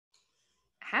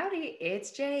Howdy,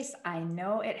 it's Jace. I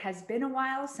know it has been a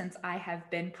while since I have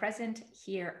been present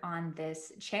here on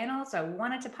this channel, so I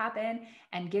wanted to pop in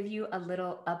and give you a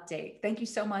little update. Thank you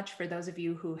so much for those of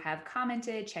you who have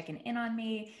commented, checking in on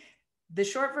me. The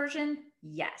short version,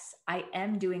 yes, I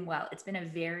am doing well. It's been a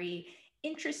very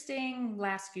interesting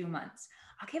last few months.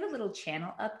 I'll give a little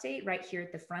channel update right here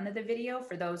at the front of the video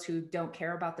for those who don't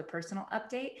care about the personal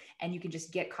update, and you can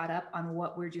just get caught up on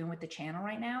what we're doing with the channel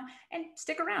right now. And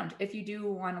stick around if you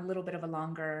do want a little bit of a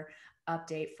longer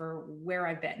update for where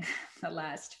I've been the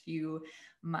last few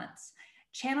months.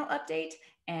 Channel update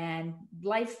and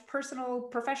life, personal,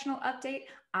 professional update.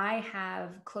 I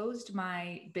have closed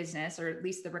my business, or at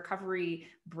least the recovery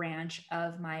branch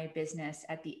of my business,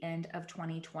 at the end of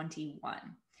 2021.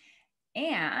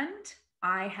 And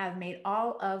I have made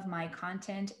all of my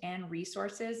content and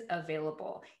resources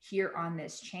available here on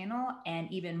this channel,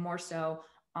 and even more so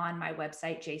on my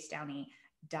website,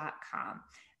 jacedowney.com.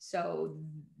 So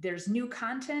there's new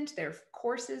content, there's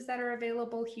courses that are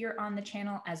available here on the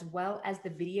channel, as well as the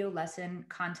video lesson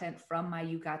content from my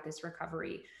You Got This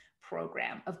Recovery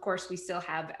program. Of course, we still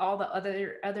have all the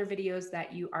other videos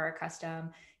that you are accustomed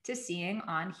to seeing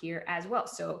on here as well.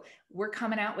 So we're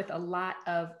coming out with a lot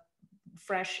of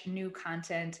fresh new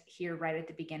content here right at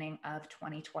the beginning of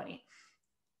 2020.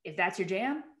 If that's your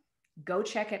jam, go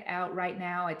check it out right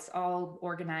now. It's all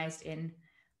organized in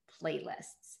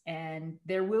playlists, and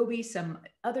there will be some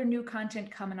other new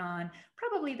content coming on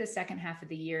probably the second half of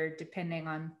the year, depending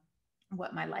on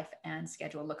what my life and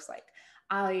schedule looks like.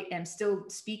 I am still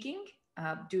speaking,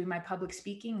 doing my public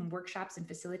speaking and workshops and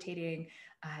facilitating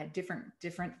different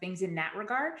things in that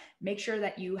regard. Make sure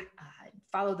that you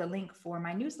follow the link for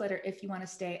my newsletter if you want to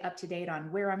stay up to date on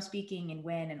where I'm speaking and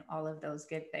when and all of those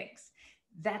good things.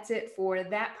 That's it for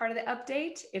that part of the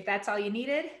update. If that's all you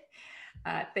needed,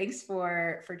 thanks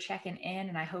for checking in,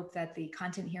 and I hope that the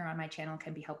content here on my channel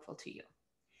can be helpful to you.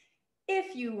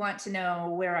 If you want to know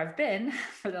where I've been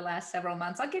for the last several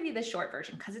months, I'll give you the short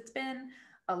version because it's been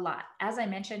a lot. As I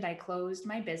mentioned, I closed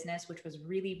my business, which was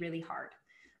really, really hard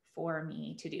for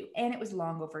me to do, and it was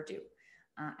long overdue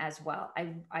as well.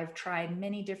 I've tried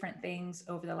many different things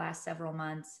over the last several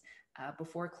months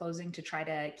before closing to try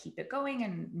to keep it going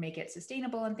and make it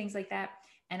sustainable and things like that,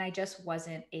 and I just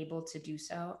wasn't able to do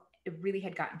so. It really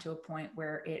had gotten to a point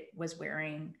where it was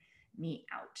wearing me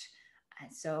out,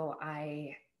 and so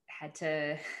I had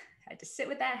to sit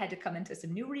with that, had to come into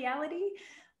some new reality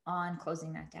on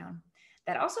closing that down.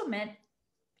 That also meant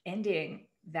ending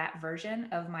that version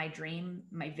of my dream,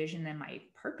 my vision, and my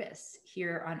purpose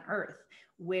here on earth,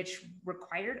 which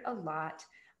required a lot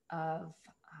of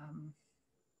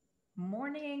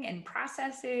mourning and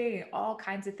processing, all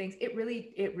kinds of things. It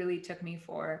really took me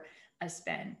for a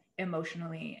spin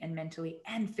emotionally and mentally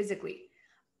and physically.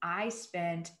 I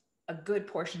spent a good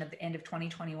portion of the end of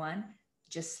 2021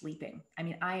 just sleeping. I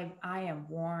mean, I am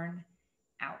worn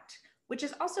out, which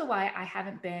is also why I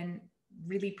haven't been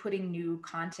really putting new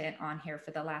content on here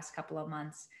for the last couple of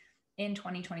months. In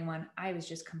 2021, I was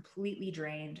just completely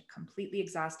drained, completely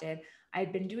exhausted. I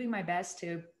had been doing my best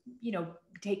to,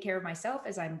 take care of myself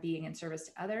as I'm being in service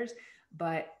to others,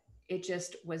 but it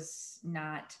just was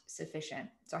not sufficient.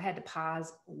 So I had to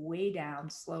pause way down,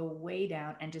 slow way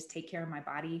down, and just take care of my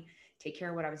body, take care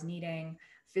of what I was needing.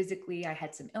 Physically, I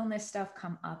had some illness stuff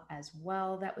come up as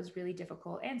well. That was really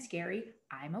difficult and scary.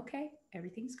 I'm okay.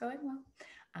 Everything's going well.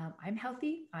 I'm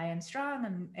healthy. I am strong.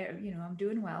 I'm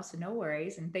doing well. So no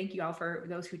worries. And thank you all for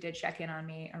those who did check in on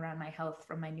me around my health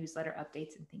from my newsletter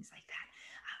updates and things like that.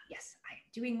 Yes, I am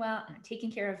doing well and I'm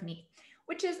taking care of me,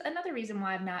 which is another reason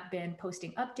why I've not been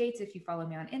posting updates. If you follow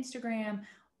me on Instagram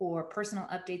or personal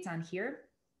updates on here,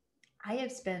 I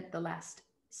have spent the last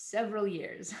several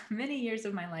years, many years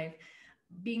of my life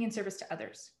being in service to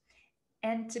others.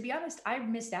 And to be honest, I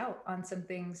missed out on some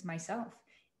things myself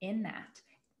in that.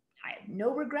 I have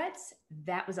no regrets.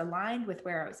 That was aligned with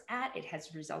where I was at. It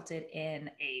has resulted in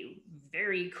a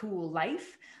very cool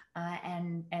life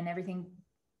and everything.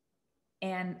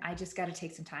 And I just got to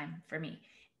take some time for me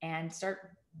and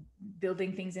start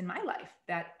building things in my life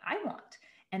that I want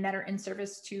and that are in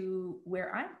service to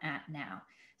where I'm at now.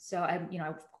 So I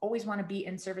always want to be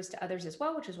in service to others as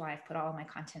well, which is why I've put all of my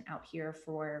content out here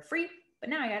for free. But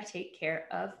now I got to take care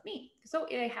of me. So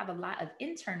I have a lot of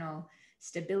internal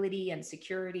stability and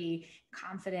security,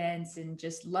 confidence, and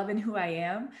just loving who I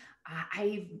am.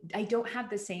 I don't have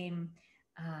the same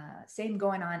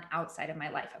going on outside of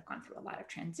my life. I've gone through a lot of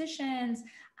transitions,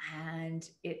 and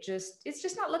it's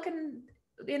just not looking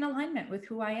in alignment with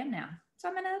who I am now. So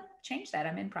I'm going to change that.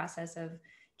 I'm in process of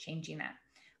changing that,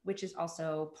 which is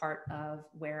also part of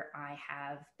where I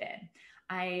have been.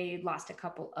 I lost a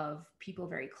couple of people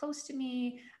very close to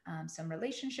me, some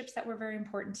relationships that were very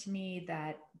important to me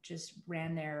that just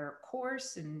ran their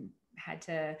course, and had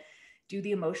to do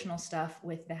the emotional stuff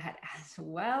with that as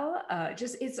well.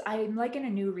 I'm like in a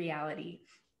new reality,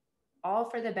 all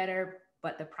for the better,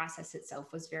 but the process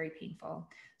itself was very painful.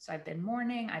 So I've been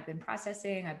mourning, I've been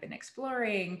processing, I've been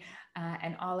exploring,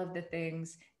 and all of the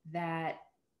things that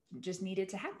just needed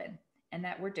to happen and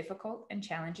that were difficult and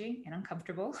challenging and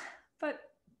uncomfortable, but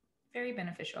very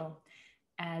beneficial,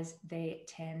 as they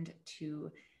tend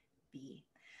to be.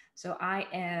 So I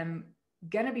am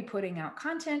going to be putting out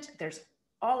content. There's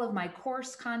all of my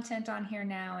course content on here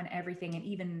now and everything, and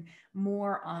even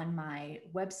more on my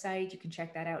website. You can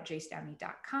check that out,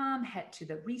 jacedowney.com. Head to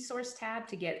the resource tab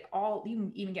to get all, you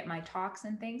can even get my talks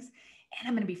and things. And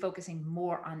I'm going to be focusing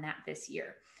more on that this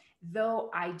year. Though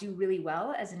I do really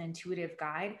well as an intuitive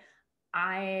guide,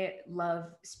 I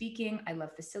love speaking, I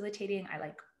love facilitating, I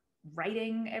like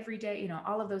writing every day,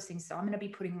 all of those things. So I'm going to be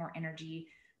putting more energy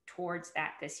towards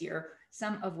that this year,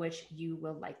 some of which you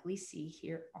will likely see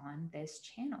here on this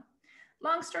channel.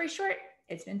 Long story short,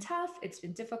 it's been tough, it's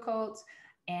been difficult,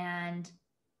 and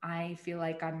I feel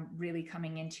like I'm really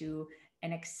coming into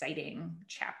an exciting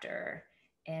chapter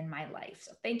in my life.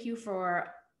 So thank you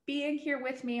for being here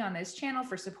with me on this channel,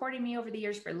 for supporting me over the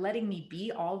years, for letting me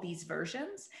be all these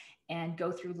versions and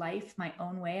go through life my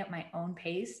own way at my own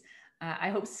pace. I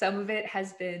hope some of it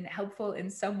has been helpful in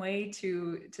some way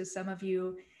to some of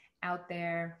you out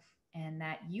there, and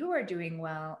that you are doing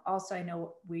well. Also, I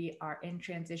know we are in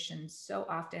transition so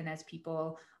often as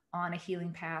people on a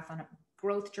healing path, on a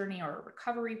growth journey or a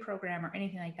recovery program or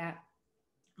anything like that.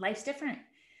 Life's different.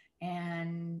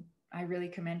 And I really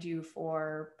commend you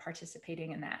for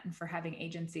participating in that and for having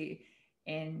agency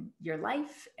in your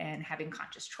life and having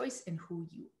conscious choice in who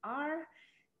you are.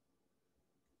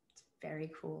 It's very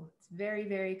cool. It's very,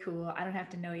 very cool. I don't have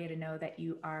to know you to know that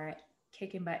you are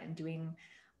kicking butt and doing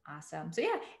awesome. So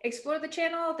yeah, explore the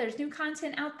channel. There's new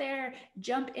content out there.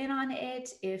 Jump in on it.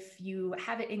 If you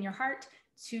have it in your heart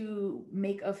to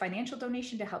make a financial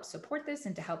donation to help support this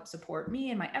and to help support me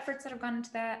and my efforts that have gone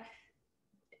into that,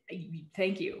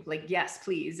 thank you. Like, yes,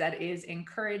 please. That is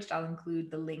encouraged. I'll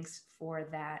include the links for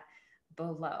that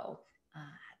below.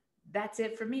 That's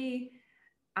it for me.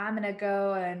 I'm going to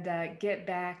go and get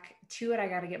back to it. I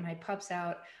got to get my pups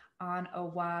out on a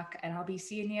walk, and I'll be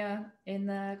seeing you in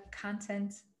the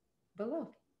content below.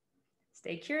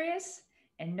 Stay curious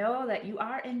and know that you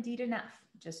are indeed enough,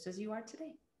 just as you are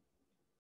today.